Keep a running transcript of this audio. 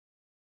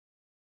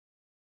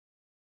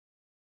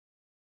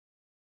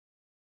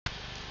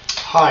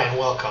Hi and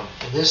welcome.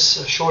 In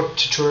this short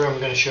tutorial I'm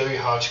going to show you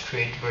how to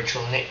create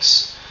virtual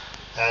NICs,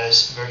 that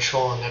is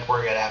virtual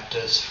network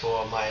adapters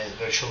for my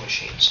virtual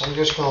machine. So I'm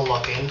just going to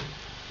log in.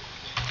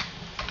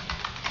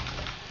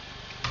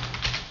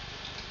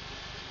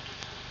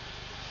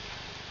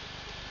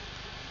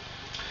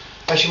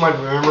 As you might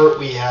remember,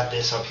 we had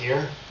this up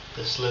here,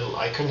 this little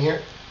icon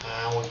here,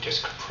 and we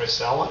just press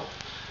that one.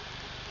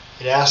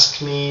 It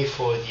asks me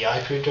for the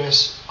IP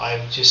address.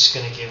 I'm just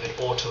going to give it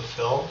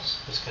autofill, so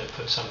it's going to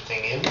put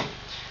something in.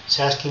 It's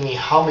asking me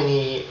how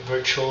many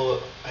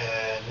virtual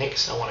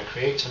NICs I want to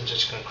create. So I'm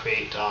just going to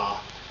create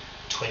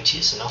 20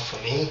 is enough for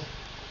me.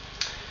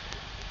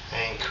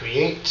 And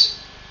create,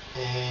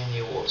 and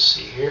you will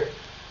see here.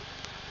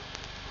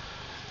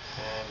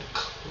 And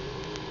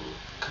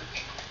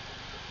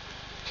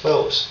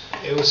close.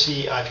 You will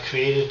see I've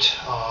created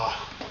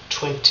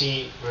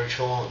 20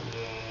 virtual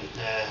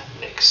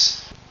NICs.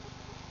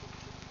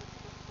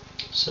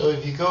 So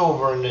if you go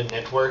over in the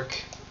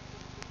network,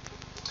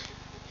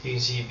 you can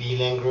see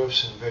VLAN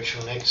groups and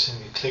virtual NICs,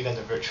 and you click on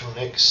the virtual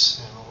NICs,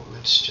 and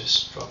let's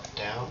just drop it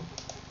down.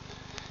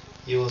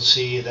 You will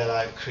see that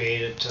I've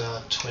created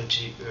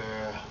 20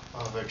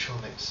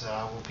 virtual NICs that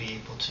I will be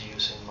able to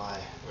use in my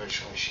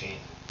virtual machine.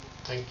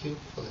 Thank you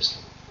for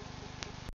listening.